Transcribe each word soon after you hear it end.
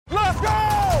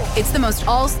It's the most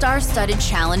all-star studded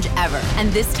challenge ever, and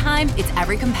this time it's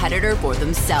every competitor for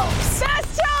themselves.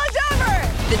 Best challenge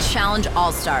ever! The Challenge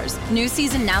All-Stars. New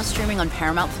season now streaming on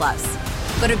Paramount+.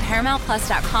 Go to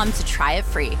ParamountPlus.com to try it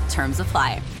free. Terms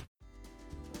apply.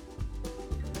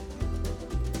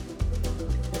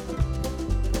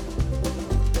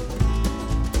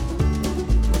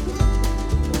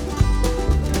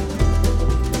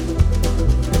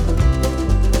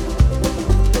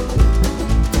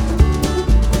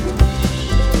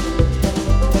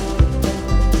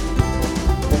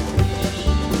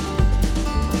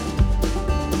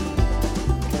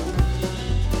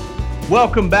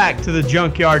 Welcome back to the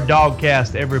Junkyard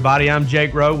Dogcast, everybody. I'm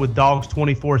Jake Rowe with Dogs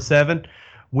 24/7.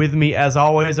 With me, as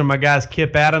always, are my guys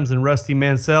Kip Adams and Rusty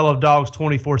Mansell of Dogs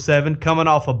 24/7, coming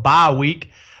off a bye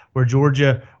week where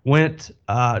Georgia went.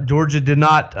 Georgia did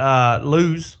not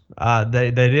lose.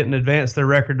 They didn't advance their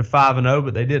record to 5-0,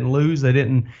 but they didn't lose. They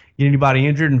didn't get anybody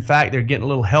injured. In fact, they're getting a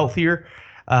little healthier.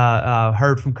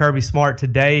 Heard from Kirby Smart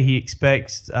today. He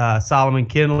expects Solomon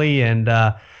Kinley and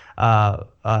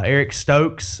Eric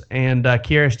Stokes and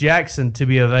Kearis Jackson to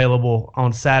be available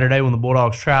on Saturday when the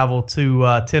Bulldogs travel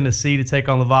to Tennessee to take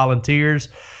on the Volunteers.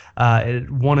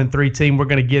 1-3 team. We're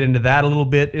going to get into that a little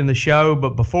bit in the show,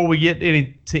 but before we get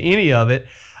to any of it,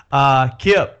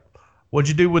 Kip, what'd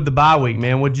you do with the bye week,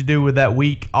 man? What'd you do with that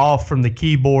week off from the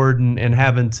keyboard and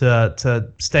having to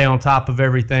stay on top of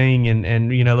everything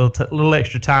and you know, a little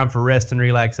extra time for rest and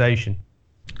relaxation?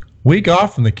 Week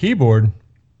off from the keyboard?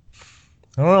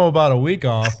 I don't know about a week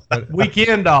off. But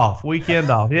Weekend off. Yeah,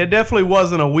 it definitely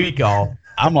wasn't a week off.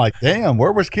 I'm like, damn,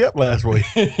 where was Kip last week?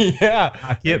 Yeah.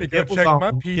 Kip Check was my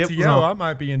on. Kip was PTO. on. I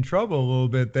might be in trouble a little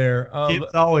bit there.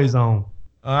 Kip's always on.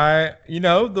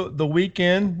 The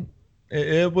weekend,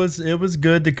 it was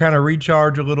good to kind of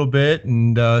recharge a little bit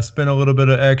and spend a little bit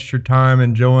of extra time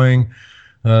enjoying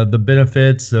the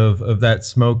benefits of that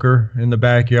smoker in the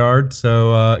backyard.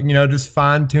 So, just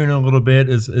fine tuning a little bit.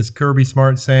 As Kirby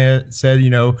Smart said,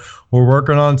 we're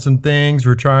working on some things.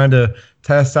 We're trying to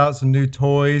test out some new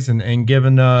toys and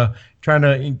trying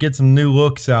to get some new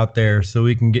looks out there so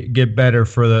we can get better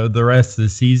for the rest of the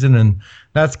season. And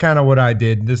that's kind of what I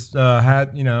did. Just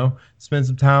spend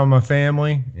some time with my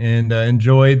family and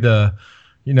enjoyed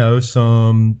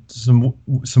some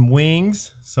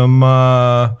wings, some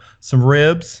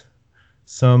ribs,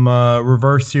 some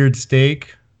reverse seared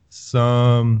steak,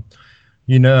 I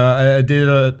did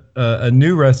a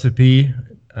new recipe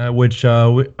which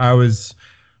I was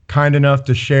kind enough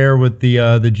to share with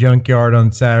the Junkyard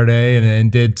on Saturday,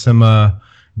 and did some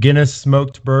Guinness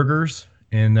smoked burgers,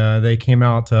 and they came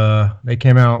out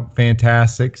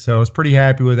fantastic. So I was pretty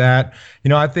happy with that.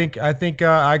 I think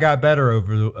I got better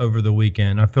over the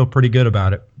weekend. I feel pretty good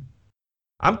about it.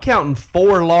 I'm counting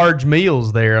 4 large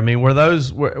meals there. I mean,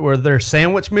 were there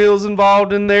sandwich meals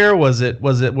involved in there? Was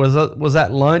that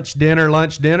lunch,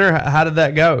 dinner? How did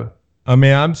that go? I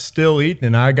mean, I'm still eating,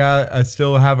 and I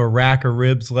still have a rack of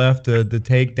ribs left to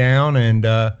take down, and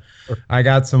I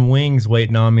got some wings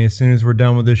waiting on me as soon as we're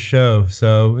done with this show.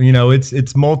 So,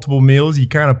 it's multiple meals. You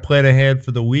kind of plan ahead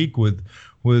for the week with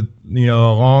a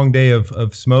long day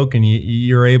of smoking.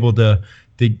 You're able to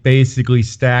basically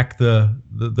stack the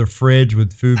fridge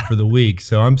with food for the week.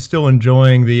 So I'm still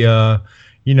enjoying the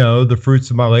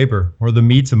fruits of my labor, or the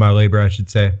meats of my labor, I should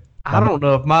say. I don't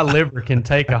know if my liver can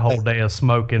take a whole day of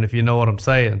smoking, if you know what I'm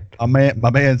saying. My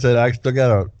man said I still got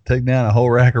to take down a whole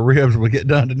rack of ribs when we get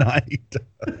done tonight.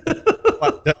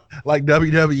 like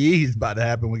WWE's about to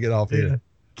happen when we get off here.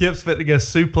 Kip's fit to go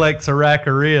suplex a rack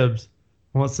of ribs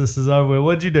once this is over with.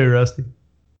 What'd you do, Rusty?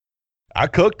 I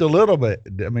cooked a little bit.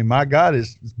 I mean, my God,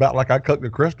 it's about like I cooked a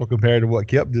Crystal compared to what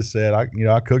Kip just said. I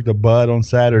cooked a bud on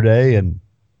Saturday and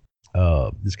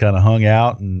just kind of hung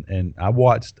out and I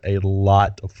watched a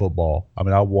lot of football. I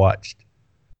mean, I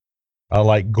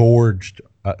gorged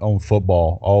on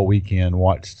football all weekend.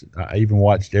 I even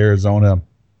watched Arizona,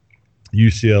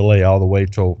 UCLA all the way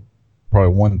till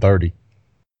probably 1:30.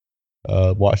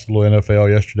 Watched a little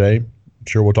NFL yesterday. I'm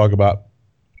sure we'll talk about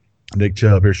Nick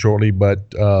Chubb here shortly,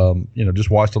 but just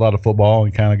watched a lot of football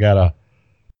and kind of got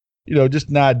just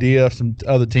an idea of some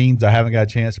other teams I haven't got a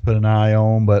chance to put an eye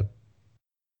on, but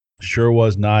sure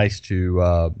was nice to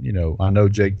I know,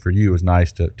 Jake, for you it was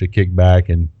nice to kick back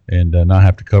and not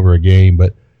have to cover a game,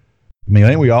 but I mean, I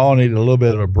think we all needed a little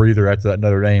bit of a breather after that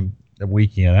Notre Dame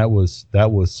weekend. That was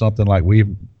something like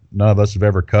none of us have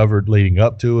ever covered leading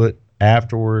up to it,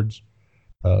 afterwards.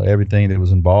 Everything that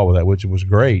was involved with that, which was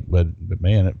great, but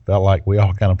man, it felt like we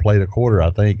all kind of played a quarter,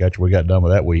 I think, after we got done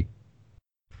with that week.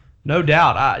 No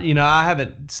doubt. I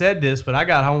haven't said this, but I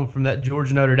got home from that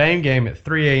Georgia Notre Dame game at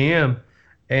 3 a.m.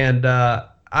 and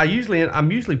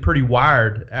I'm usually pretty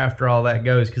wired after all that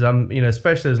goes because I'm,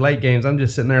 especially those late games, I'm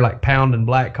just sitting there like pounding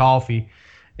black coffee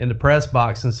in the press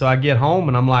box. And so I get home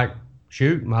and I'm like,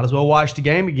 shoot, might as well watch the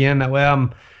game again. That way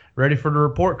I'm ready for the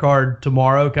report card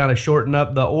tomorrow, kind of shorten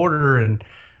up the order. And,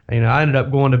 I ended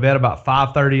up going to bed about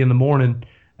 5:30 in the morning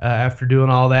after doing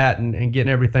all that and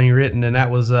getting everything written. And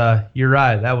that was, you're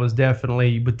right, that was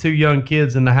definitely, with 2 young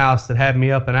kids in the house that had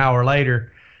me up an hour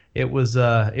later, it was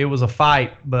a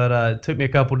fight, but it took me a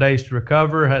couple days to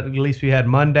recover. At least we had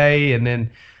Monday, and then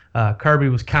Kirby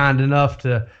was kind enough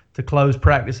to close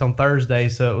practice on Thursday,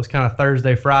 so it was kind of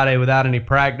Thursday, Friday without any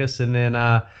practice, and then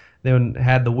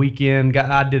had the weekend.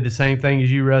 I did the same thing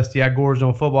as you, Rusty. I gorged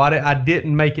on football. I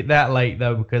didn't make it that late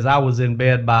though because I was in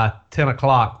bed by 10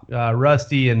 o'clock.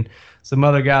 Rusty and some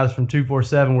other guys from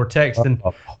 247 were texting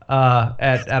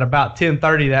at about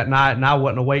 10:30 that night, and I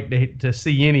wasn't awake to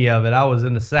see any of it. I was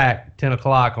in the sack 10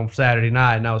 o'clock on Saturday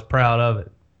night, and I was proud of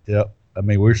it. Yep. I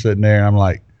mean, we're sitting there, and I'm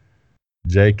like,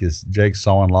 Jake's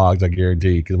sawing logs, I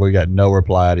guarantee, because we got no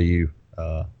reply to you.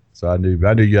 So I knew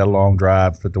you had a long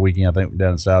drive for the weekend. I think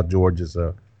down in South Georgia.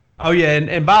 So. Oh yeah,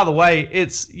 and by the way,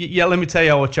 let me tell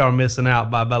y'all what y'all are missing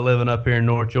out by living up here in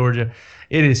North Georgia.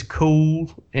 It is cool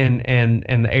and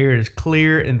the air is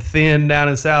clear and thin down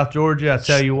in South Georgia. I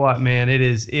tell you what, man,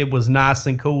 it was nice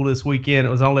and cool this weekend.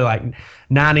 It was only like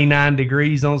 99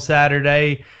 degrees on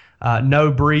Saturday,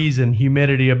 no breeze and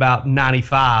humidity about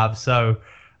 95. So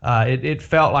it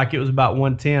felt like it was about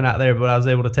 110 out there, but I was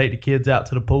able to take the kids out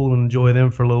to the pool and enjoy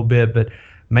them for a little bit. But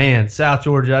man, South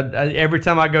Georgia, every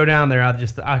time I go down there,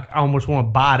 I almost want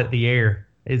to bite at the air.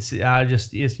 You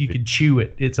could chew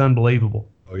it. It's unbelievable.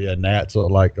 Oh yeah, gnats are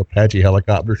like Apache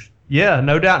helicopters. Yeah,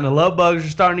 no doubt. And the love bugs are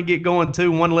starting to get going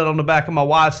too. One lit on the back of my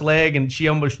wife's leg, and she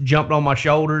almost jumped on my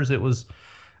shoulders. It was,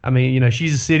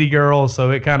 she's a city girl,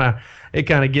 so it kind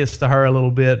of gets to her a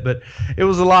little bit. But it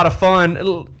was a lot of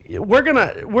fun. We're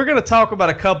gonna talk about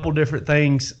a couple different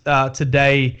things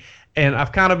today, and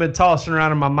I've kind of been tossing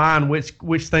around in my mind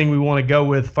which thing we want to go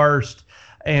with first.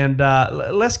 And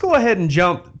let's go ahead and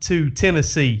jump to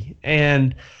Tennessee.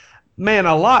 And man,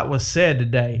 a lot was said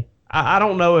today. I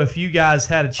don't know if you guys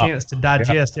had a chance to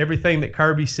digest everything that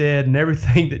Kirby said and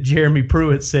everything that Jeremy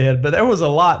Pruitt said, but there was a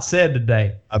lot said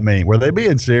today. I mean, were they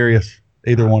being serious?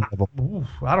 Either one of them? Ooh,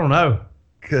 I don't know.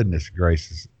 Goodness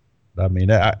gracious. I mean,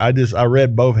 I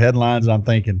read both headlines and I'm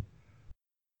thinking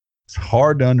it's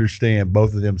hard to understand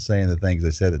both of them saying the things they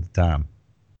said at the time.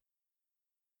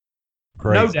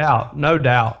 Crazy. No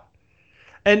doubt.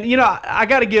 And I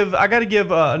got to give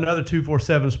another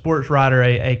 247 sports writer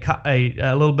a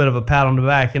little bit of a pat on the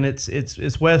back, and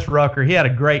it's Wes Rucker. He had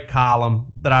a great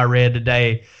column that I read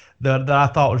today that I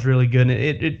thought was really good. And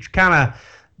it kind of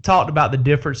talked about the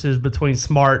differences between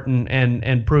Smart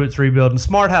and Pruitt's rebuild. And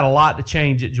Smart had a lot to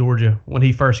change at Georgia when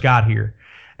he first got here.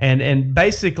 And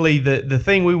basically the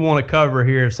thing we want to cover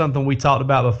here, something we talked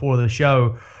about before the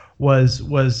show, was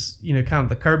kind of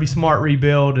the Kirby Smart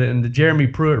rebuild and the Jeremy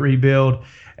Pruitt rebuild,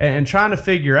 and trying to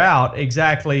figure out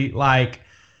exactly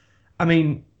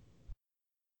when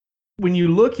you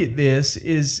look at this,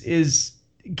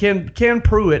 can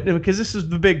Pruitt, because this is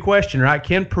the big question, right?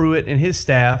 Can Pruitt and his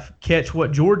staff catch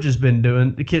what Georgia's been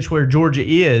doing, to catch where Georgia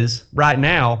is right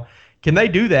now? Can they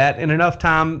do that in enough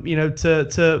time,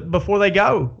 to before they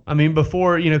go?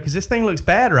 Because this thing looks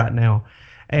bad right now.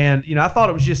 And, I thought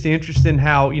it was just interesting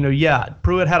how,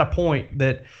 Pruitt had a point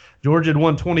that Georgia had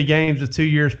won 20 games the 2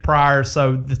 years prior,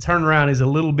 so the turnaround is a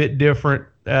little bit different.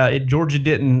 Georgia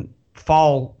didn't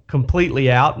fall completely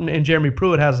out, and Jeremy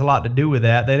Pruitt has a lot to do with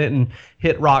that. They didn't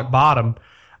hit rock bottom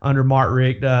under Mark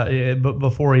Richt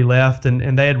before he left,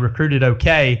 and they had recruited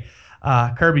okay.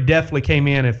 Kirby definitely came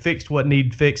in and fixed what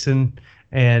needed fixing,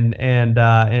 and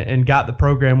got the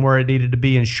program where it needed to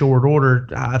be in short order.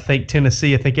 I think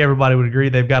Tennessee, everybody would agree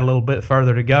they've got a little bit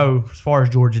further to go as far as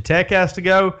Georgia Tech has to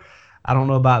go. I don't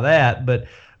know about that, but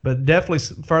definitely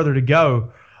further to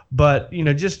go. But,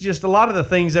 just a lot of the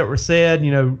things that were said,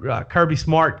 Kirby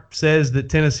Smart says that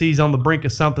Tennessee's on the brink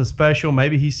of something special.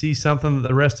 Maybe he sees something that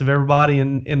the rest of everybody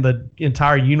in the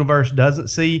entire universe doesn't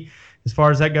see. As far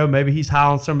as that go, maybe he's high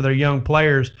on some of their young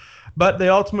players. But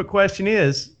the ultimate question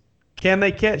is, can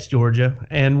they catch Georgia?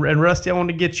 And Rusty, I want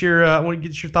to get your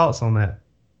thoughts on that.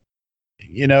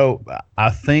 I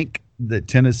think that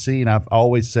Tennessee, and I've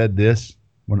always said this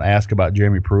when asked about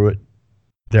Jeremy Pruitt,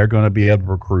 they're going to be able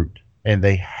to recruit, and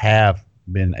they have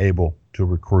been able to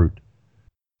recruit.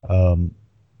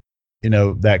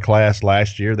 That class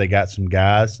last year, they got some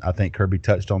guys. I think Kirby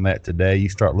touched on that today. You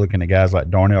start looking at guys like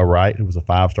Darnell Wright, who was a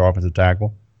 5-star offensive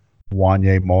tackle,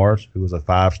 Wanye Morris, who was a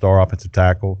 5-star offensive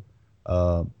tackle.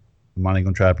 I'm not even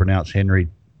going to try to pronounce Henry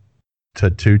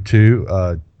Tutu,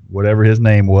 whatever his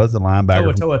name was, the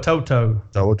linebacker.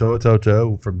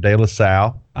 Toto from De La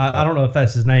Salle. I don't know if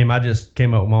that's his name. I just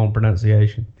came up with my own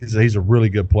pronunciation. He's a really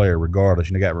good player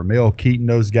regardless. You got Ramil Keaton,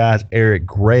 those guys. Eric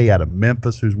Gray out of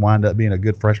Memphis, who's wound up being a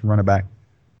good freshman running back.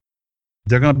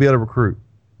 They're going to be able to recruit.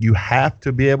 You have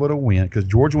to be able to win because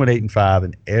Georgia went 8-5,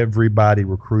 and everybody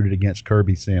recruited against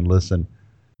Kirby saying, listen,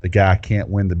 the guy can't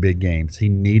win the big games. He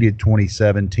needed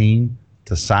 2017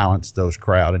 to silence those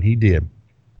crowd, and he did.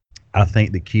 I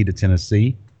think the key to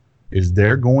Tennessee is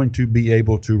they're going to be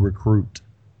able to recruit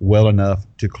well enough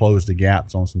to close the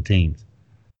gaps on some teams.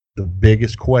 The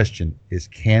biggest question is,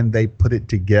 can they put it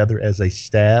together as a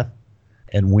staff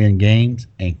and win games,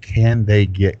 and can they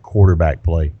get quarterback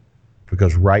play?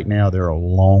 Because right now they're a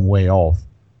long way off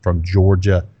from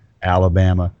Georgia,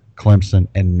 Alabama, Clemson,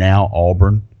 and now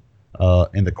Auburn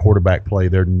in the quarterback play.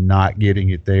 They're not getting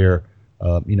it there.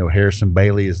 Harrison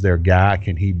Bailey is their guy.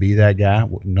 Can he be that guy?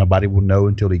 Nobody will know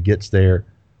until he gets there.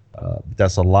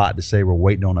 That's a lot to say. We're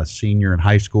waiting on a senior in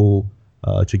high school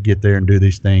to get there and do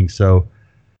these things. So,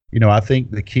 I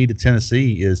think the key to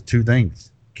Tennessee is two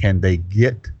things. Can they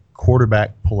get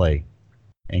quarterback play,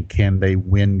 and can they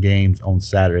win games on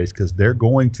Saturdays? Because they're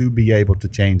going to be able to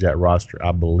change that roster.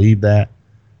 I believe that.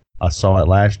 I saw it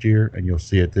last year, and you'll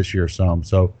see it this year some.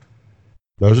 So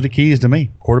those are the keys to me.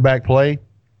 Quarterback play,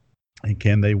 and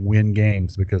can they win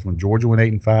games? Because when Georgia went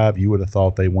 8-5, you would have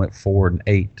thought they went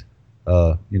 4-8.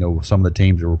 Some of the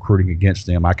teams are recruiting against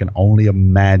them. I can only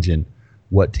imagine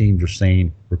what teams are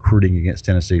saying recruiting against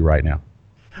Tennessee right now.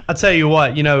 I'll tell you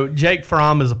what, Jake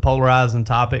Fromm is a polarizing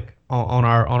topic on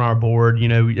our board.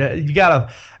 You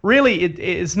gotta really,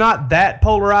 it's not that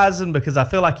polarizing because I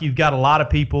feel like you've got a lot of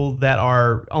people that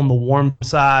are on the warm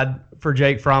side for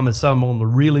Jake Fromm and some on the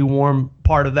really warm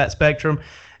part of that spectrum.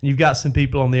 And you've got some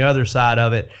people on the other side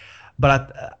of it.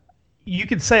 But you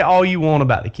could say all you want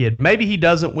about the kid. Maybe he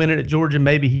doesn't win it at Georgia.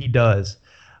 Maybe he does.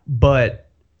 But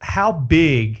how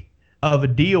big of a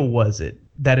deal was it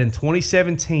that in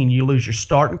 2017 you lose your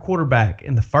starting quarterback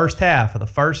in the first half of the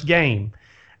first game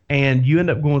and you end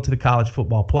up going to the college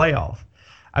football playoff?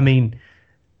 I mean,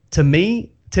 to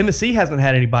me, Tennessee hasn't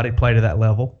had anybody play to that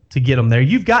level to get them there.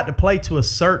 You've got to play to a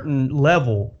certain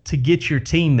level to get your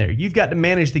team there. You've got to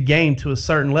manage the game to a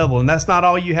certain level, and that's not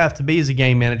all you have to be as a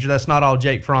game manager. That's not all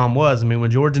Jake Fromm was. I mean,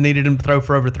 when Georgia needed him to throw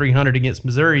for over 300 against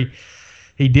Missouri,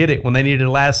 he did it. When they needed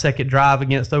a last-second drive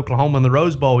against Oklahoma in the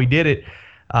Rose Bowl, he did it.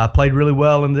 Played really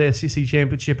well in the SEC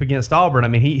championship against Auburn. I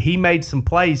mean, he made some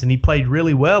plays, and he played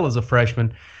really well as a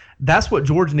freshman. That's what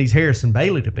Georgia needs Harrison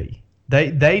Bailey to be.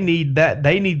 They need that.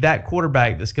 They need that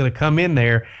quarterback that's going to come in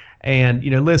there. And,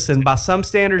 listen, by some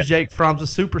standards, Jake Fromm's a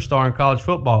superstar in college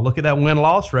football. Look at that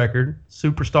win-loss record,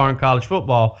 superstar in college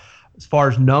football. As far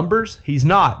as numbers, he's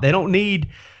not. They don't need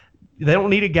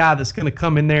a guy that's going to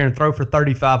come in there and throw for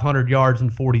 3,500 yards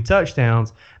and 40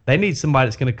 touchdowns. They need somebody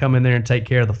that's going to come in there and take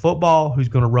care of the football, who's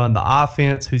going to run the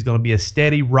offense, who's going to be a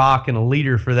steady rock and a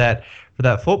leader for that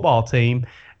football team.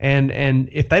 And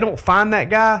if they don't find that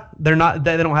guy, they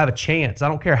don't have a chance. I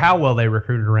don't care how well they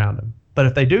recruited around him. But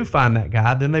if they do find that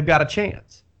guy, then they've got a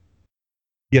chance.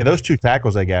 Yeah, those two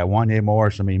tackles they got, Wanya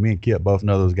Morris. I mean, me and Kip both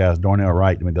know those guys. Darnell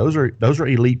Wright. I mean, those are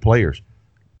elite players.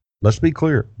 Let's be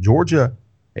clear. Georgia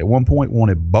at one point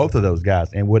wanted both of those guys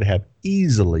and would have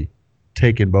easily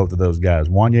taken both of those guys.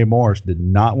 Wanya Morris did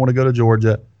not want to go to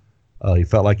Georgia. He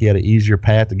felt like he had an easier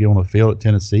path to get on the field at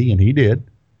Tennessee, and he did.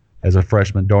 As a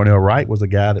freshman, Darnell Wright was a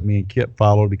guy that me and Kip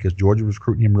followed because Georgia was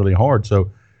recruiting him really hard.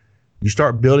 So you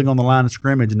start building on the line of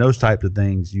scrimmage and those types of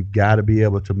things, you've got to be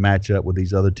able to match up with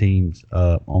these other teams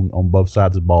on both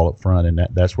sides of the ball up front, and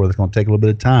that's where it's going to take a little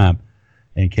bit of time.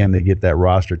 And can they get that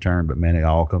roster turned? But, man, it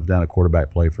all comes down to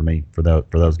quarterback play for me for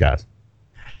those guys.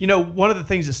 One of the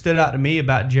things that stood out to me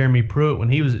about Jeremy Pruitt when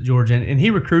he was at Georgia, and he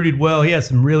recruited well, he had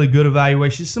some really good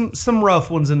evaluations, some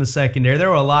rough ones in the secondary. There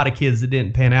were a lot of kids that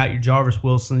didn't pan out, your Jarvis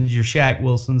Wilsons, your Shaq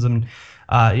Wilsons, and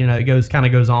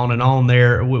it goes on and on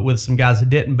there with some guys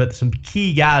that didn't, but some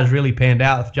key guys really panned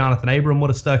out. If Jonathan Abram would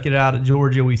have stuck it out at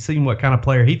Georgia, we've seen what kind of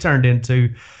player he turned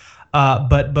into.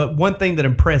 But one thing that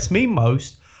impressed me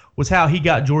most was how he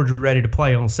got Georgia ready to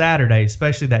play on Saturday,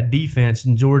 especially that defense.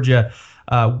 And Georgia,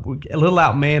 a little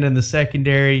outmanned in the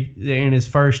secondary in his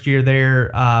first year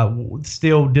there,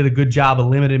 still did a good job of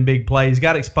limiting big plays,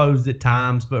 got exposed at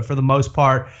times, but for the most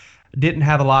part, didn't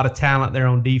have a lot of talent there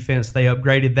on defense. They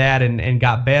upgraded that and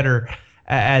got better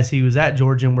as he was at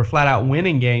Georgia, and were flat out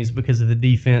winning games because of the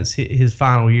defense his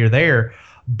final year there.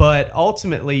 But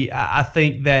ultimately, I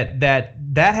think that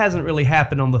hasn't really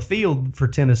happened on the field for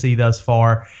Tennessee thus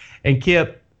far. And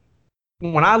Kip,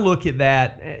 when I look at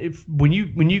that, when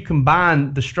you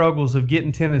combine the struggles of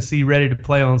getting Tennessee ready to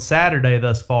play on Saturday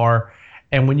thus far,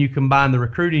 and when you combine the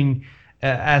recruiting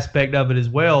aspect of it as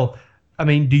well, I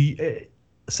mean,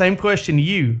 same question to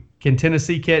you: can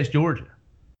Tennessee catch Georgia?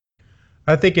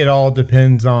 I think it all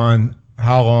depends on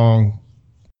how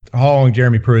long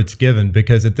Jeremy Pruitt's given,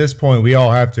 because at this point we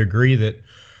all have to agree that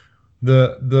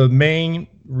the main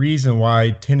reason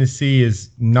why Tennessee is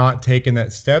not taking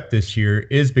that step this year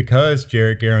is because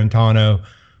Jarrett Garantano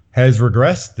has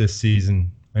regressed this season.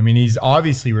 I mean, he's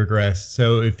obviously regressed.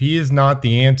 So if he is not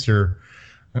the answer,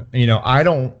 I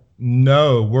don't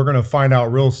know. We're going to find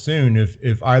out real soon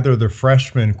if either of the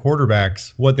freshman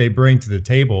quarterbacks, what they bring to the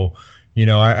table.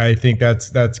 I think that's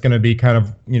going to be kind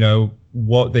of,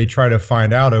 what they try to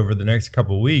find out over the next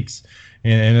couple of weeks.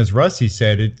 And as Rusty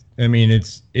said, it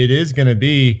is going to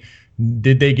be,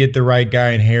 did they get the right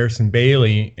guy in Harrison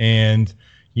Bailey? And,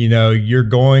 you're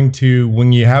going to,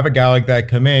 when you have a guy like that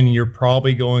come in, you're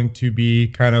probably going to be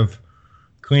kind of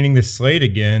cleaning the slate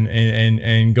again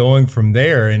and going from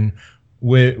there. And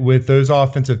with those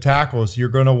offensive tackles, you're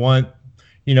going to want,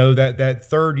 that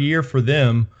third year for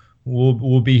them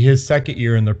will be his second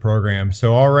year in the program.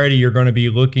 So already you're going to be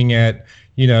looking at,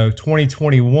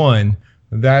 2021.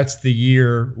 That's the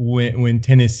year when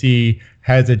Tennessee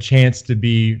has a chance to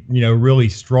be, really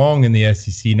strong in the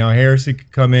SEC. Now Harrison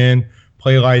could come in,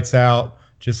 play lights out,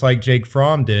 just like Jake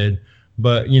Fromm did.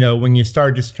 But when you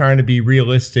start just trying to be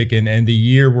realistic and the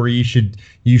year where you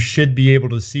should be able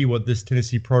to see what this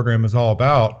Tennessee program is all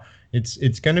about,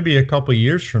 it's going to be a couple of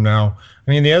years from now.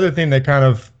 I mean, the other thing that kind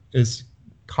of is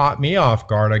caught me off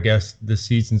guard, I guess, this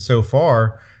season so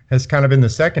far has kind of been the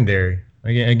secondary.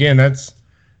 Again,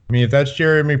 if that's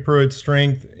Jeremy Pruitt's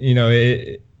strength,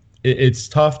 it's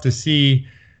tough to see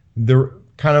the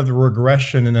kind of the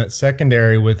regression in that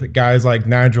secondary with guys like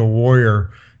Nigel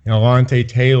Warrior, Alontae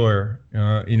Taylor.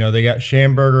 They got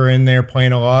Schamberger in there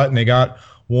playing a lot, and they got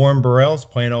Warren Burrell's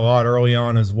playing a lot early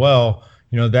on as well.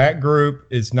 That group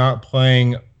is not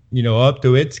playing, up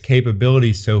to its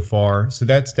capabilities so far. So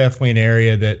that's definitely an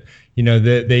area that,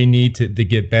 that they need to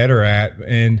get better at.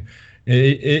 And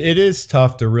it is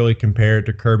tough to really compare it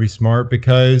to Kirby Smart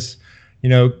because,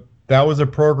 that was a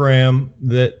program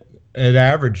that had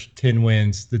averaged 10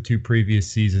 wins the two previous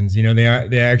seasons.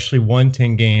 They actually won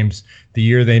 10 games the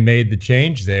year they made the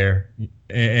change there.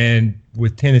 And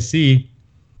with Tennessee,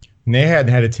 they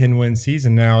hadn't had a 10-win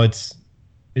season. Now it's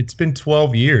been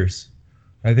 12 years.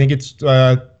 I think it's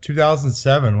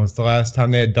 2007 was the last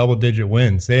time they had double-digit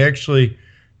wins. They actually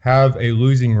have a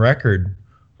losing record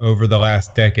over the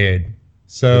last decade.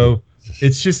 So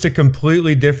it's just a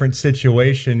completely different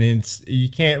situation. You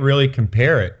can't really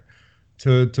compare it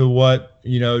to what,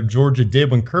 Georgia did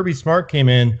when Kirby Smart came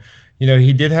in.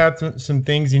 He did have some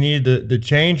things he needed to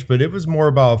change, but it was more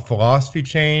about a philosophy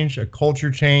change, a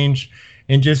culture change,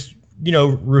 and just,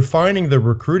 refining the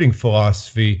recruiting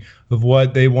philosophy of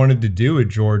what they wanted to do at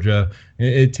Georgia.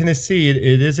 At Tennessee,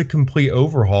 it is a complete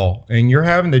overhaul, and you're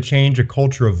having to change a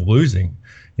culture of losing.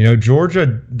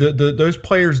 Georgia, those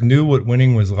players knew what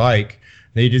winning was like.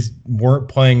 They just weren't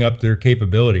playing up their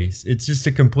capabilities. It's just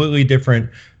a completely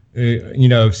different,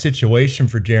 situation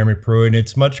for Jeremy Pruitt, and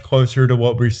it's much closer to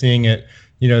what we're seeing at,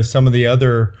 some of the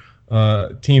other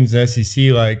teams in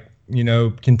SEC, like,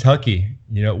 Kentucky.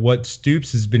 What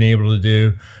Stoops has been able to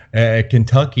do at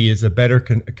Kentucky is a better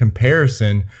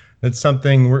comparison. That's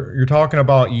something you're talking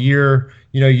about year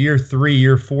 3,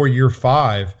 year 4, year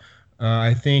 5.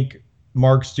 I think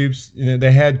Mark Stoops,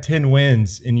 they had 10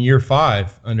 wins in year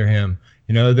 5 under him.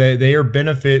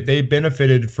 They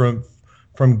benefited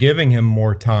from giving him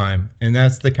more time, and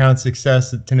that's the kind of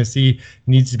success that Tennessee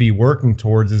needs to be working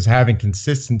towards, is having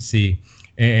consistency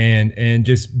and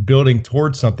just building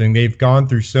towards something. They've gone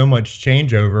through so much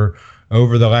changeover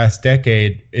over the last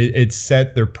decade. It's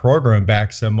set their program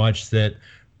back so much that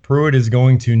Pruitt is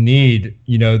going to need,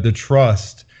 the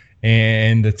trust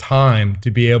and the time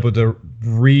to be able to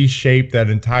reshape that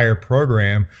entire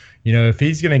program. If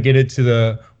he's going to get it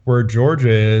to where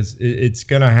Georgia is, you're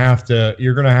going to have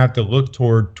to look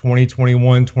toward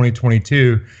 2021,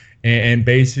 2022, and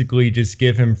basically just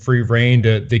give him free reign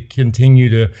to continue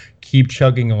to keep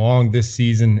chugging along this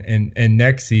season and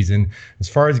next season. As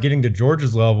far as getting to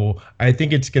Georgia's level, I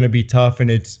think it's going to be tough,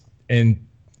 and it's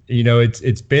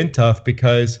been tough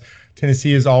because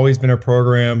Tennessee has always been a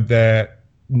program that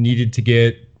needed to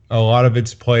get a lot of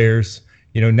its players,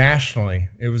 nationally.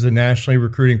 It was a nationally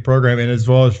recruiting program, and as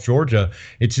well as Georgia.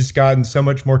 It's just gotten so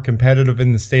much more competitive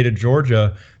in the state of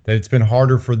Georgia that it's been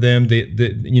harder for them to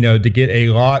get a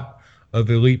lot of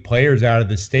elite players out of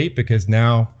the state, because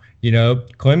now,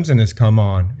 Clemson has come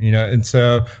on, and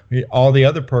so all the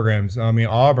other programs,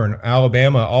 Auburn,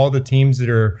 Alabama, all the teams that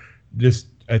are just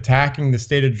attacking the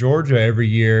state of Georgia every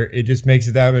year, it just makes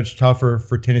it that much tougher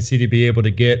for Tennessee to be able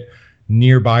to get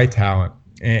nearby talent.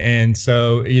 And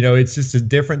so, it's just a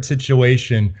different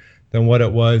situation than what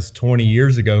it was 20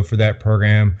 years ago for that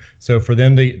program. So for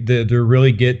them to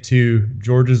really get to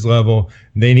Georgia's level,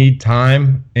 they need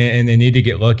time and they need to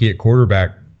get lucky at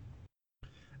quarterback.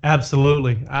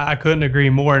 Absolutely. I couldn't agree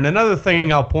more. And another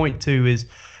thing I'll point to is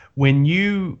when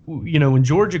when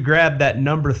Georgia grabbed that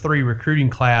number 3 recruiting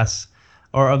class,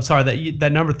 that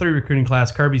number 3 recruiting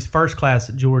class, Kirby's first class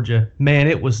at Georgia, man,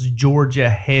 it was Georgia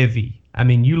heavy. I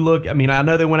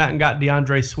know they went out and got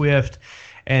DeAndre Swift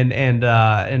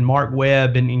and Mark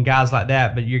Webb and guys like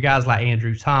that, but your guys like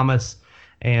Andrew Thomas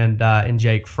and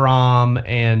Jake Fromm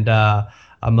and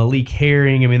Malik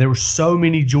Herring. There were so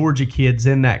many Georgia kids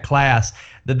in that class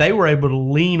that they were able to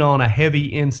lean on a heavy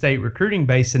in-state recruiting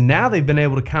base, and now they've been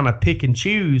able to kind of pick and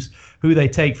choose who they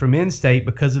take from in-state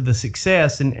because of the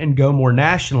success and go more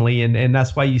nationally, and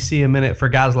that's why you see them in it for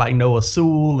guys like Noah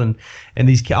Sewell and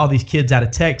all these kids out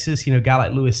of Texas. A guy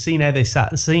like Louis Cine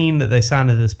that they signed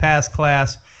to this past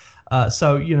class.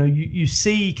 So you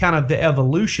see kind of the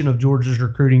evolution of Georgia's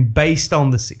recruiting based on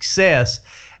the success.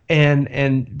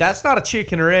 And that's not a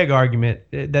chicken or egg argument.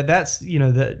 That's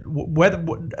whether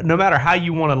no matter how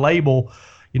you want to label,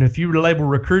 if you label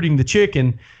recruiting the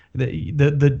chicken,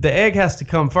 the egg has to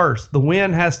come first. The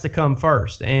win has to come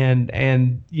first, and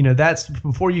that's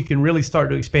before you can really start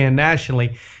to expand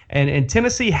nationally. And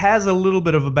Tennessee has a little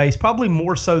bit of a base, probably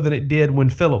more so than it did when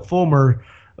Philip Fulmer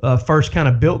first kind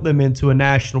of built them into a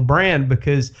national brand,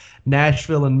 because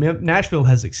Nashville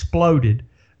has exploded.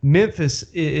 Memphis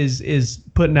is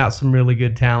putting out some really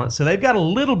good talent. So they've got a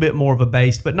little bit more of a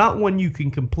base, but not one you can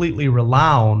completely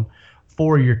rely on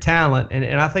for your talent.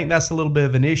 And I think that's a little bit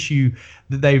of an issue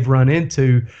that they've run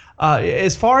into.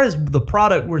 As far as the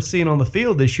product we're seeing on the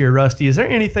field this year, Rusty, is there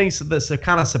anything that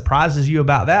kind of surprises you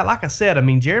about that? Like I said,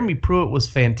 Jeremy Pruitt was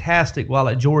fantastic while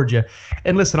at Georgia.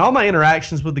 And listen, all my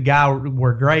interactions with the guy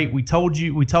were great. We told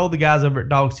the guys over at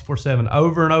Dogs 247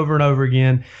 over and over and over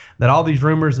again that all these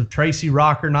rumors of Tracy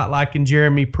Rocker not liking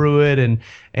Jeremy Pruitt and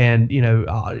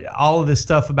all of this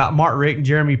stuff about Mark Richt and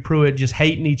Jeremy Pruitt just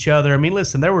hating each other.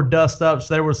 Listen, there were dust-ups,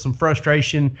 there was some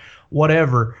frustration,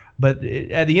 whatever. But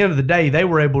at the end of the day, they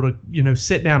were able to,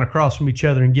 sit down across from each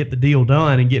other and get the deal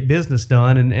done and get business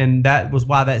done. And that was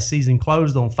why that season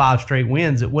closed on 5 straight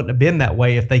wins. It wouldn't have been that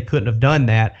way if they couldn't have done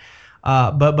that.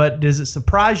 But does it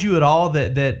surprise you at all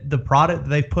that the product that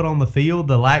they've put on the field,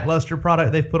 the lackluster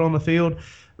product they've put on the field,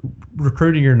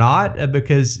 recruiting or not?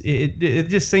 Because it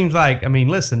just seems like,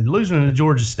 listen, losing to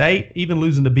Georgia State, even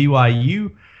losing to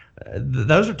BYU,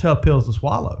 those are tough pills to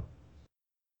swallow.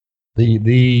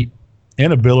 The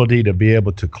inability to be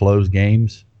able to close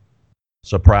games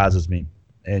surprises me,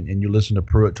 and you listen to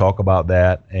Pruitt talk about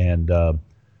that, and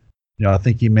I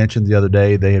think he mentioned the other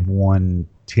day they had won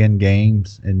 10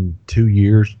 games in 2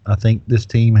 years. I think this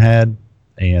team had,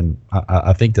 and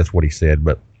I think that's what he said.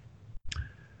 But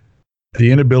the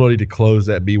inability to close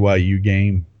that BYU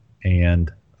game,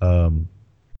 and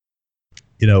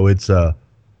it's a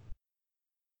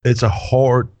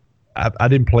hard. I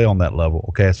didn't play on that level,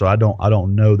 okay? So I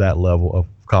don't know that level of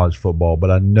college football,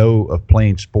 but I know of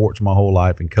playing sports my whole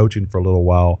life and coaching for a little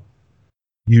while.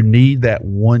 You need that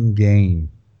one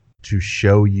game to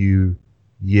show you,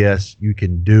 yes, you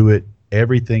can do it.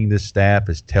 Everything this staff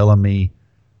is telling me,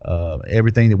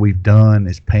 everything that we've done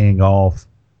is paying off.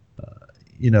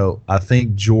 I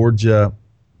think Georgia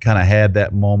kind of had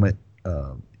that moment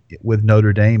with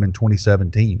Notre Dame in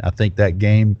 2017. I think that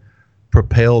game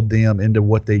propelled them into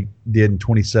what they did in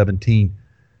 2017.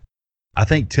 I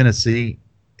think Tennessee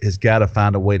has got to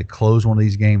find a way to close one of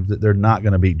these games. That they're not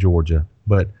going to beat Georgia,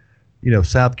 but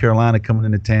South Carolina coming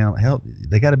into town, hell,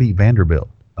 they got to beat Vanderbilt.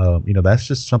 That's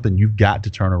just something you've got to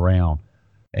turn around.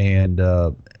 And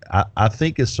I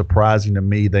think it's surprising to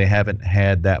me they haven't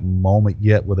had that moment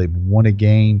yet where they've won a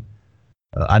game.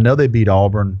 I know they beat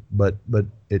Auburn, but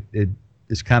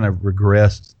it's kind of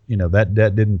regressed. That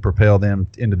didn't propel them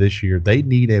into this year. They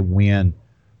need a win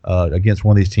against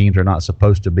one of these teams they're not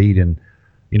supposed to beat. And,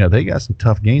 they got some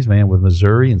tough games, man, with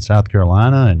Missouri and South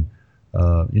Carolina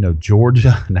and,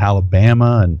 Georgia and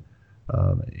Alabama. And,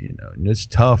 it's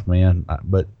tough, man.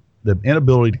 But the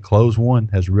inability to close one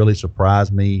has really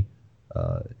surprised me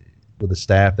with the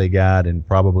staff they got and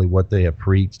probably what they have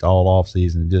preached all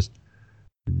offseason.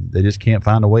 They just can't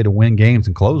find a way to win games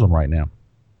and close them right now.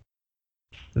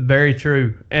 Very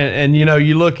true. And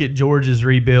you look at Georgia's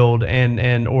rebuild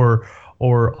or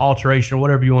or alteration or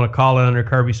whatever you want to call it under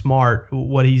Kirby Smart,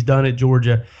 what he's done at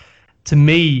Georgia. To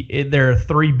me, there are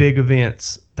three big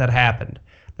events that happened.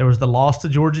 There was the loss to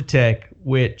Georgia Tech,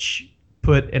 which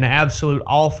put an absolute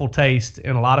awful taste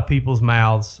in a lot of people's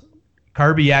mouths.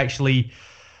 Kirby actually,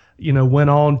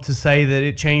 went on to say that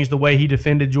it changed the way he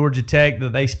defended Georgia Tech,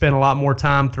 that they spent a lot more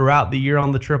time throughout the year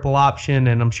on the triple option,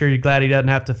 and I'm sure you're glad he doesn't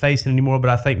have to face it anymore,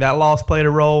 but I think that loss played a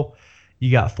role. You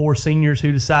got four seniors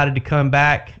who decided to come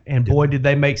back, and boy, did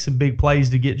they make some big plays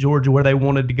to get Georgia where they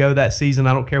wanted to go that season.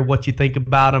 I don't care what you think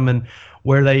about them and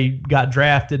where they got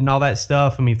drafted and all that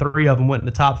stuff. I mean, three of them went in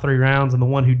the top 3 rounds, and the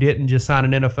one who didn't just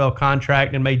signed an NFL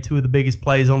contract and made 2 of the biggest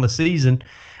plays on the season,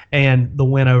 and the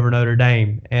win over Notre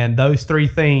Dame. And those 3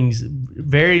 things,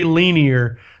 very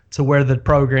linear to where the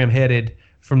program headed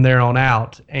from there on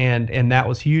out, and that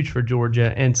was huge for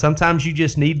Georgia. And sometimes you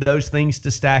just need those things to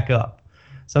stack up.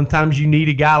 Sometimes you need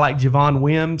a guy like Javon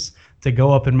Wims to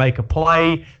go up and make a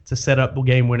play to set up the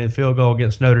game-winning field goal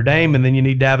against Notre Dame, and then you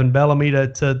need Davin Bellamy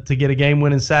to get a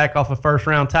game-winning sack off a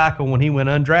first-round tackle when he went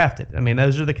undrafted. I mean,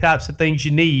 those are the types of things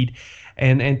you need,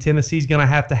 and Tennessee's going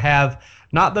to have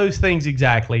not those things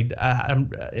exactly.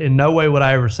 In no way would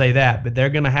I ever say that, but they're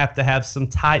going to have some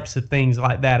types of things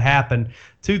like that happen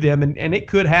to them, and it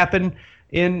could happen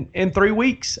in 3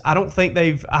 weeks. I don't think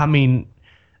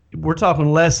we're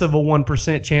talking less of a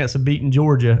 1% chance of beating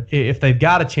Georgia if they've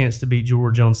got a chance to beat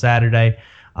Georgia on Saturday.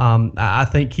 I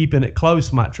think keeping it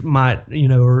close might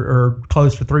or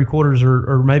close for 3 quarters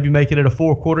or maybe making it a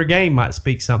 4-quarter game might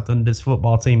speak something to this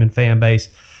football team and fan base.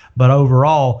 But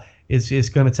overall, it's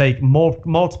going to take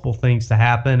multiple things to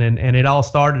happen, and it all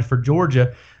started for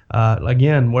Georgia.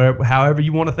 Again, however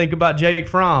you want to think about Jake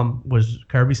Fromm, was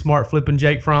Kirby Smart flipping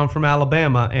Jake Fromm from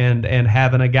Alabama and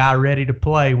having a guy ready to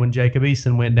play when Jacob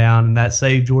Eason went down, and that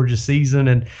saved Georgia's season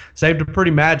and saved a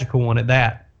pretty magical one at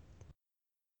that.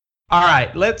 All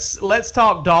right, let's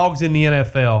talk dogs in the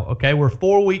NFL. Okay, we're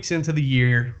 4 weeks into the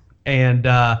year, and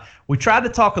we tried to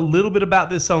talk a little bit about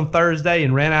this on Thursday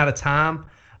and ran out of time,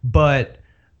 but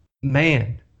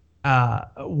man.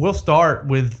 We'll start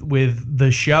with the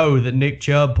show that Nick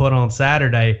Chubb put on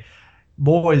Saturday.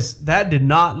 Boys, that did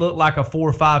not look like a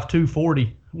 4.5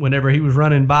 240 whenever he was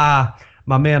running by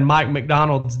my man Mike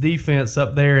McDonald's defense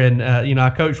up there. And, I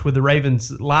coached with the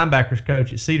Ravens linebackers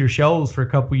coach at Cedar Shoals for a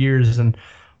couple years. And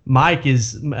Mike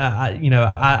is, I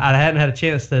hadn't had a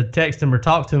chance to text him or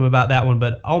talk to him about that one.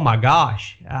 But, oh, my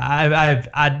gosh, like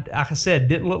I said,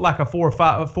 didn't look like a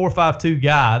 4.52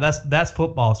 guy. That's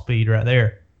football speed right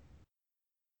there.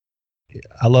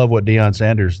 I love what Deion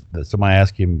Sanders, that somebody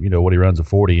asked him, what he runs a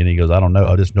 40, and he goes, I don't know.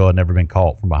 I just know I've never been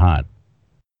caught from behind.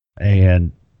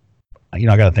 And, I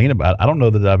got to think about it. I don't know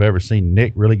that I've ever seen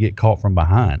Nick really get caught from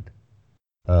behind.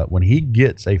 When he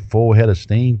gets a full head of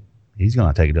steam, he's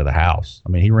going to take it to the house. I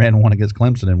mean, he ran one against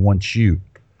Clemson in one shoot,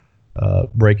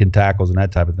 breaking tackles and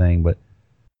that type of thing. But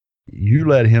you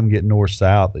let him get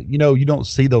north-south. You don't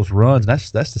see those runs.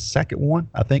 That's the second one,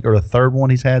 I think, or the third one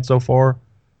he's had so far.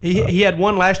 He had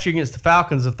one last year against the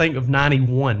Falcons, I think, of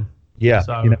 91. Yeah,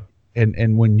 so.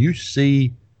 And when you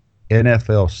see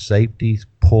NFL safeties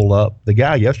pull up, the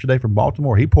guy yesterday from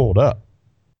Baltimore, he pulled up.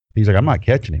 He's like, I'm not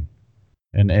catching him,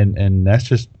 and that's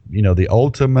just the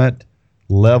ultimate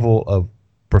level of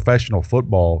professional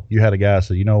football. You had a guy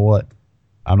say, you know what,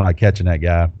 I'm not catching that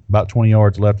guy. About 20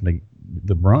 yards left in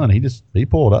the run, he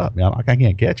pulled up. I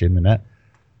can't catch him, and that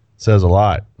says a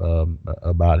lot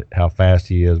about it, how fast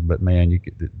he is. But man,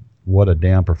 what a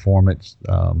damn performance!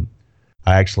 I'll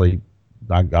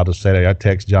just say that I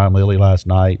texted John Lilly last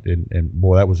night, and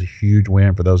boy, that was a huge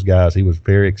win for those guys. He was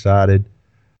very excited.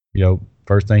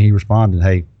 First thing he responded,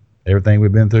 "Hey, everything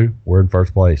we've been through, we're in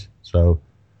first place." So,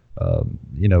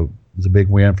 it's a big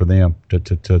win for them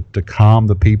to calm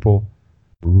the people.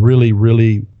 Really,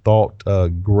 really thought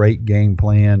great game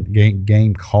plan,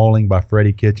 game calling by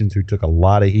Freddie Kitchens, who took a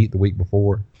lot of heat the week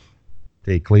before.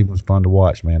 Cleveland's fun to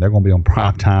watch, man. They're going to be on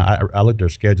prime time. I looked at their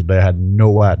schedule today. I had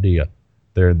no idea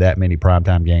there are that many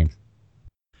primetime games.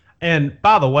 And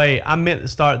by the way, I meant to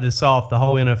start this off, the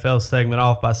whole NFL segment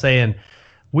off, by saying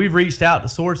we've reached out to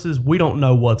sources. We don't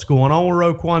know what's going on with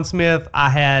Roquan Smith. I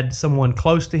had someone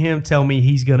close to him tell me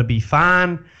he's going to be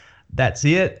fine. That's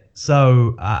it.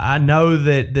 So I know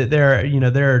that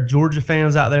there are Georgia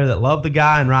fans out there that love the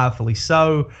guy, and rightfully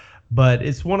so. But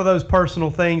it's one of those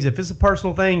personal things. If it's a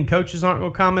personal thing, coaches aren't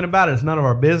going to comment about it. It's none of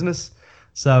our business.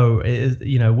 So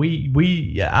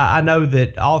I know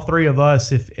that all three of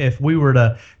us, if we were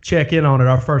to check in on it,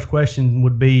 our first question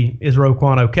would be, is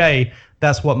Roquan okay?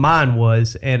 That's what mine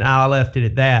was, and I left it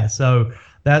at that. So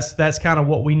that's kind of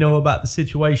what we know about the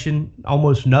situation.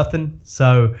 Almost nothing.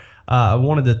 So I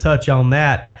wanted to touch on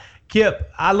that.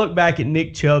 Kip, I look back at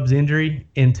Nick Chubb's injury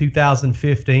in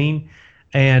 2015,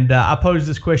 and I posed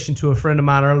this question to a friend of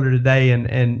mine earlier today,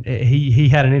 and he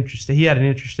had an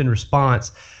interesting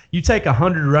response. You take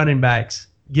 100 running backs,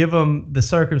 give them the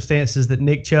circumstances that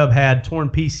Nick Chubb had: torn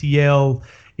PCL,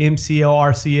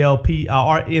 MCL,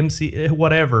 RCL, MC,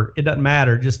 whatever. It doesn't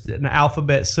matter. Just an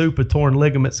alphabet soup of torn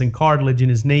ligaments and cartilage in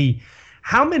his knee.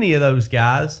 How many of those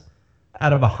guys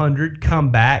out of 100 come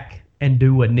back and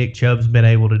do what Nick Chubb's been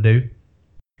able to do?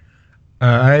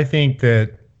 I think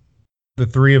that the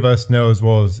three of us know as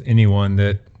well as anyone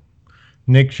that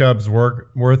Nick Chubb's work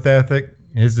ethic,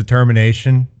 his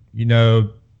determination,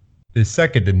 is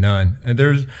second to none. And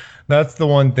that's the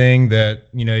one thing that,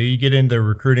 you get into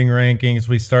recruiting rankings,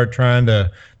 we start trying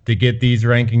to get these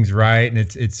rankings right, and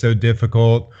it's so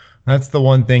difficult. That's the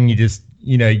one thing you just,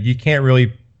 you can't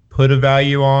really put a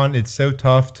value on. It's so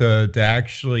tough to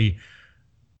actually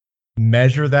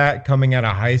measure that coming out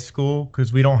of high school,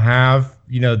 because we don't have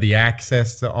the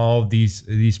access to all of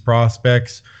these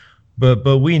prospects,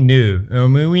 but we knew.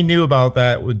 We knew about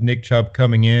that with Nick Chubb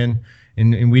coming in,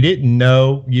 and we didn't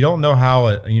know. You don't know how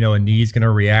a knee's going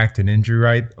to react to an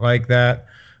injury like that,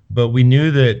 but we knew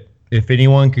that if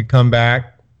anyone could come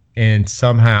back and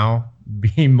somehow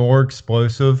be more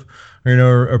explosive,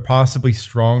 or possibly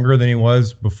stronger than he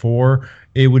was before,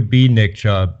 it would be Nick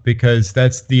Chubb, because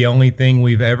that's the only thing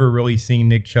we've ever really seen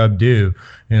Nick Chubb do.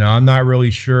 I'm not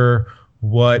really sure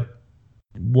what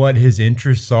his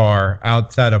interests are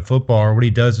outside of football, or what he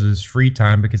does with his free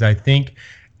time, because I think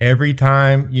every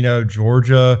time,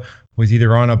 Georgia was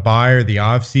either on a bye or the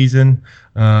off season,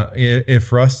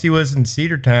 if Rusty was in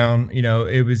Cedartown,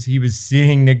 he was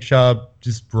seeing Nick Chubb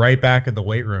just right back at the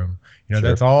weight room. Sure.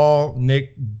 That's all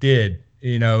Nick did.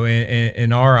 In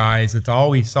our eyes, that's all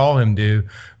we saw him do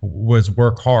was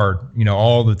work hard,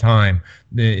 all the time.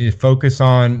 Focus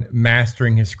on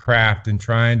mastering his craft and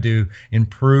trying to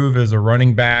improve as a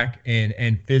running back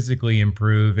and physically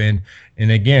improve. And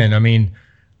again,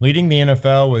 leading the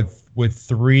NFL with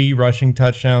 3 rushing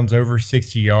touchdowns over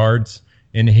 60 yards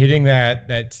and hitting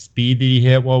that speed that he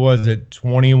hit, what was it,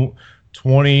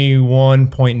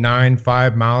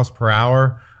 21.95 miles per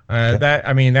hour.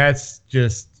 That's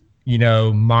just,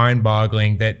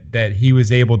 mind-boggling that he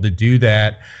was able to do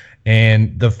that.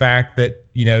 And the fact that,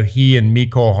 he and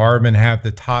Mecole Hardman have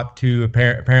the top 2,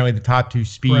 apparently the top 2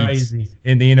 speeds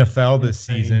in the NFL this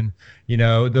season.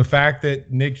 The fact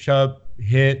that Nick Chubb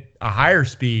hit a higher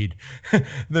speed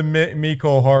than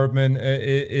Mecole Hardman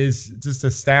is just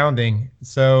astounding.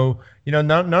 So,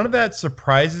 none of that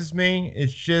surprises me.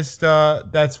 It's just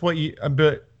that's what you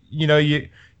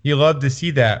love to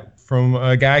see that from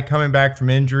a guy coming back from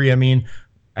injury.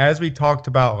 As we talked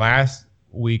about last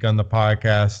week on the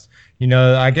podcast,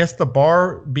 I guess the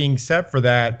bar being set for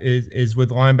that is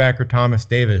with linebacker Thomas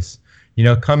Davis.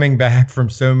 Coming back from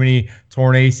so many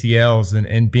torn ACLs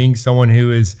and being someone who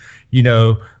is,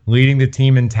 leading the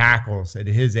team in tackles at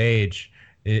his age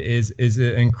is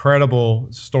an incredible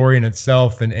story in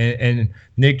itself. And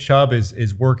Nick Chubb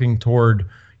is working toward,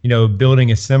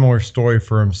 building a similar story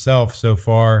for himself so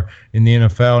far in the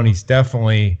NFL. And he's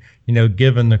definitely,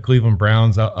 given the Cleveland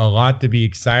Browns a lot to be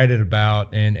excited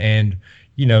about and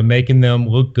making them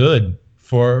look good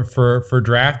for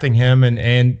drafting him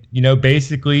and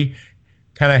basically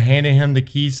kind of handing him the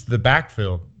keys to the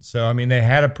backfield. So, they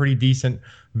had a pretty decent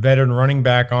veteran running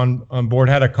back on board,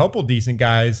 had a couple decent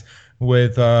guys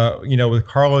with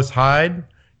Carlos Hyde.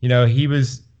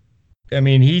 He's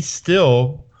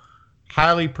still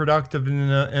highly productive in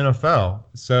the NFL.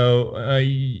 So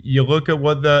you look at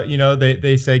what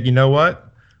they said,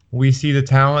 we see the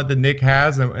talent that Nick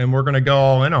has and we're going to go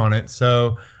all in on it.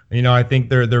 So, I think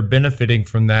they're benefiting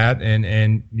from that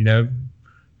and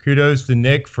kudos to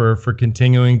Nick for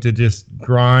continuing to just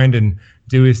grind and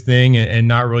do his thing and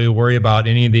not really worry about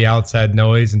any of the outside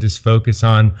noise and just focus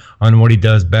on what he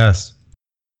does best.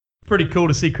 Pretty cool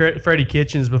to see Freddie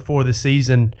Kitchens before the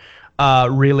season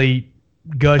really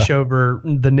gush over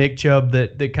the Nick Chubb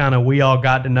that kind of we all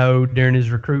got to know during his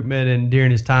recruitment and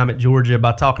during his time at Georgia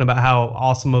by talking about how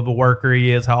awesome of a worker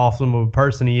he is, how awesome of a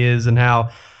person he is, and how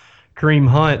Kareem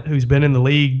Hunt, who's been in the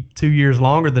league 2 years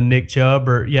longer than Nick Chubb,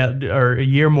 or a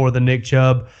year more than Nick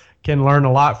Chubb, can learn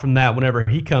a lot from that whenever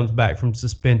he comes back from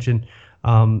suspension.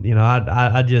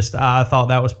 I thought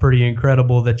that was pretty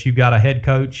incredible that you got a head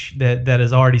coach that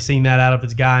has already seen that out of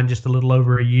his guy in just a little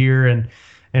over a year and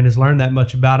has learned that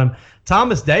much about him.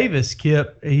 Thomas Davis,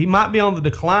 Kip, he might be on the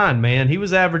decline, man. He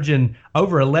was averaging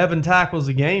over 11 tackles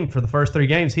a game for the first 3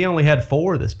 games. He only had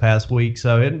 4 this past week,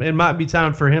 so it might be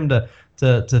time for him to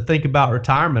think about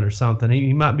retirement or something.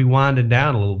 He might be winding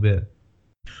down a little bit.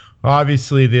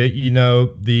 Obviously,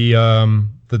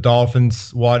 the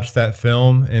Dolphins watched that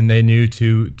film and they knew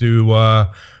to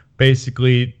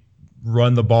basically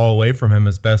run the ball away from him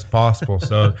as best possible.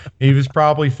 So he was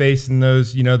probably facing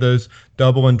those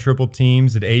double and triple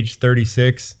teams at age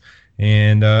 36,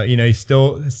 and he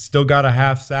still got a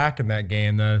half sack in that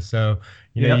game though. So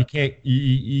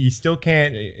you still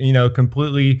can't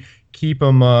completely keep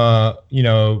him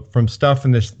from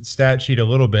stuffing the stat sheet a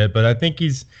little bit. But I think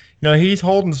he's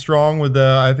holding strong with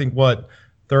I think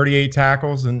 38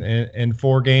 tackles in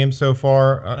 4 games so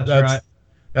far. That's right.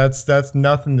 That's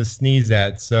nothing to sneeze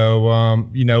at. So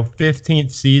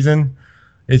 15th season,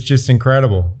 it's just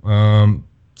incredible.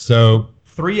 So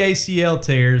 3 ACL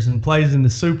tears and plays in the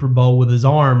Super Bowl with his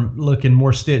arm looking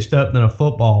more stitched up than a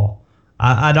football.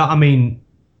 I mean,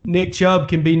 Nick Chubb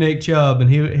can be Nick Chubb, and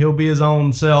he'll be his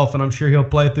own self, and I'm sure he'll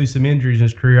play through some injuries in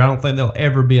his career. I don't think there'll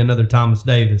ever be another Thomas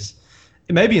Davis.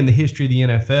 Maybe in the history of the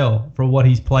NFL for what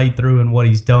he's played through and what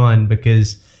he's done,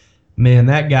 because, man,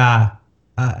 that guy,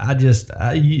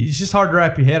 it's just hard to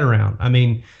wrap your head around. I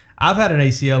mean, I've had an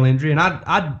ACL injury, and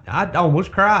I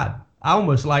almost cried. I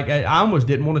almost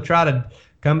didn't want to try to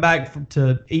come back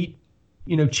to eat,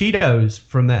 Cheetos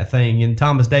from that thing. And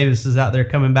Thomas Davis is out there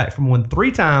coming back from one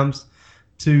 3 times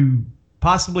to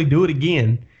possibly do it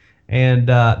again. And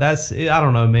I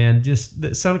don't know, man.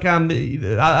 Just some kind.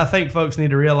 I think folks need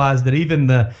to realize that even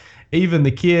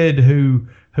the kid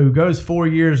who goes 4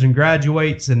 years and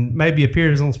graduates and maybe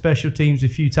appears on special teams a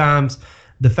few times,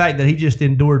 the fact that he just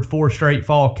endured 4 straight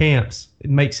fall camps, it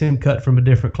makes him cut from a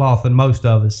different cloth than most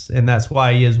of us, and that's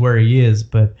why he is where he is.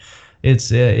 But it's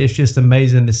just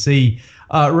amazing to see.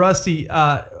 Rusty,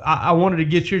 I wanted to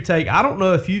get your take. I don't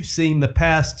know if you've seen the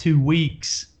past 2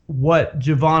 weeks what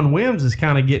Javon Wims is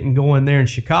kind of getting going there in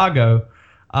Chicago.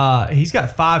 He's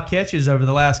got 5 catches over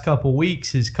the last couple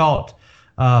weeks. He's caught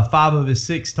 5 of his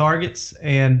 6 targets,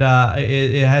 and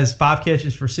it has 5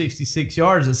 catches for 66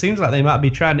 yards. It seems like they might be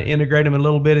trying to integrate him a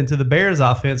little bit into the Bears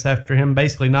offense after him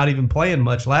basically not even playing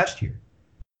much last year.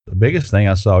 The biggest thing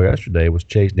I saw yesterday was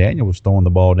Chase Daniel was throwing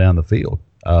the ball down the field.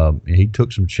 He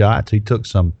took some shots. He took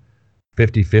some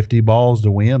 50-50 balls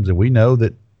to Wims, and we know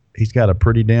that he's got a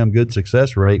pretty damn good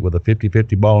success rate with a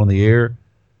 50-50 ball in the air.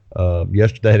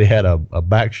 Yesterday they had a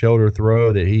back shoulder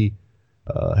throw that he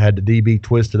had the DB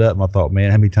twisted up, and I thought,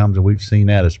 man, how many times have we seen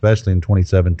that, especially in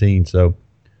 2017? So,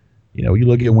 you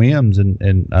look at Wims, and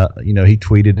he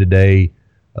tweeted today,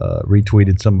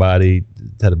 retweeted somebody,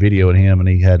 had a video of him, and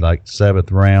he had like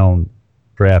 7th round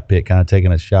draft pick kind of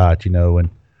taking a shot, and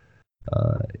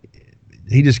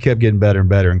he just kept getting better and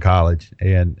better in college,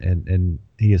 and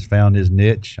he has found his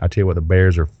niche. I tell you what, the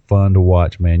Bears are fun to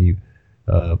watch, man.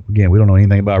 Again, we don't know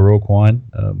anything about Roquan.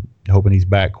 Hoping he's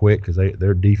back quick because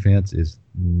their defense is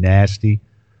nasty.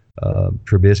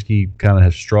 Trubisky kind of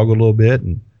has struggled a little bit,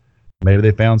 and maybe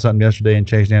they found something yesterday in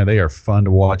Chase Daniel. They are fun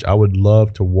to watch. I would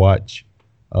love to watch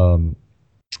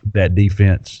that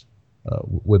defense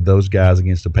with those guys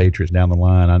against the Patriots down the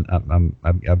line.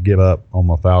 I've give up on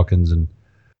my Falcons, and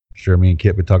sure me and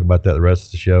Kip could talk about that the rest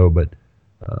of the show, but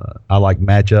I like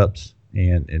matchups,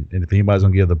 and if anybody's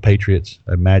going to give the Patriots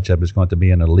a matchup, it's going to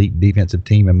be an elite defensive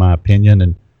team, in my opinion.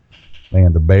 And,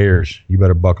 man, the Bears, you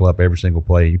better buckle up every single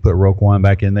play. You put Roquan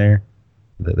back in there,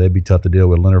 they'd be tough to deal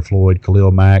with. Leonard Floyd,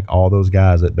 Khalil Mack, all those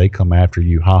guys, that they come after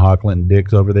you. Ha-Ha, Clinton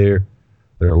Dix over there.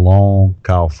 They're long.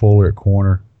 Kyle Fuller at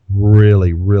corner.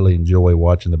 Really, really enjoy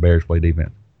watching the Bears play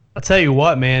defense. I'll tell you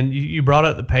what, man, you brought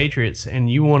up the Patriots, and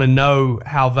you want to know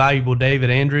how valuable David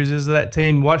Andrews is to that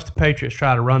team. Watch the Patriots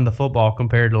try to run the football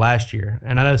compared to last year.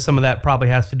 And I know some of that probably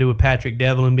has to do with Patrick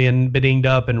Devlin being dinged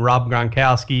up and Rob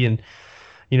Gronkowski. And,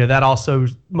 that also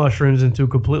mushrooms into a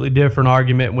completely different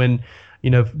argument when,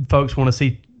 folks want to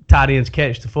see tight ends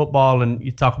catch the football, and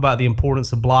you talk about the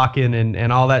importance of blocking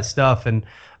and all that stuff.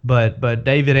 But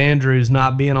David Andrews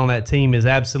not being on that team is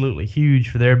absolutely huge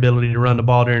for their ability to run the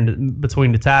ball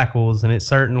between the tackles, and it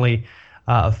certainly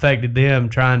affected them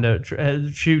trying to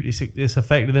shoot. It's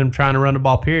affected them trying to run the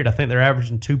ball, period. I think they're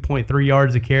averaging 2.3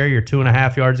 yards a carry or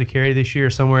 2.5 yards a carry this year,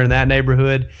 somewhere in that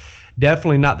neighborhood.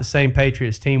 Definitely not the same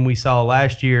Patriots team we saw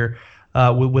last year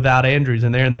without Andrews,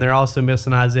 and they're also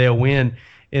missing Isaiah Wynn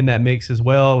in that mix as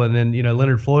well. And then,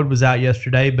 Leonard Floyd was out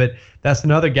yesterday, but that's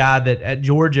another guy that at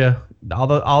Georgia,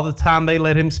 all the time they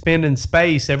let him spend in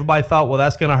space, everybody thought, well,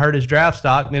 that's going to hurt his draft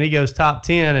stock. And then he goes top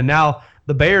 10, and now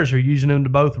the Bears are using him to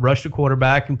both rush the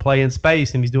quarterback and play in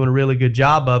space, and he's doing a really good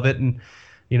job of it. And,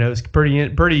 it's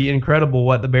pretty incredible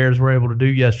what the Bears were able to do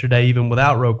yesterday, even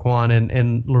without Roquan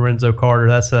and Lorenzo Carter.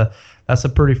 That's a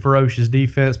pretty ferocious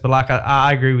defense, but like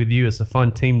I agree with you, it's a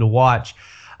fun team to watch.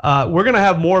 We're going to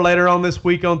have more later on this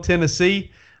week on Tennessee.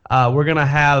 We're going to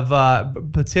have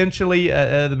potentially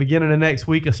at the beginning of next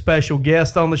week a special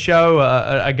guest on the show,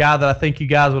 a guy that I think you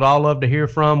guys would all love to hear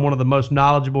from, one of the most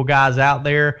knowledgeable guys out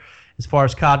there as far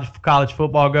as college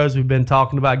football goes. We've been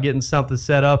talking about getting something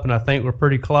set up, and I think we're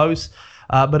pretty close.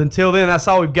 But until then, that's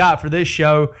all we've got for this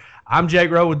show. I'm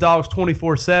Jake Rowe with Dogs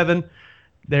 24/7.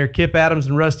 They're Kip Adams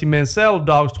and Rusty Mansell of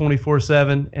Dogs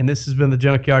 24/7, and this has been the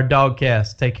Junkyard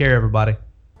Dogcast. Take care, everybody.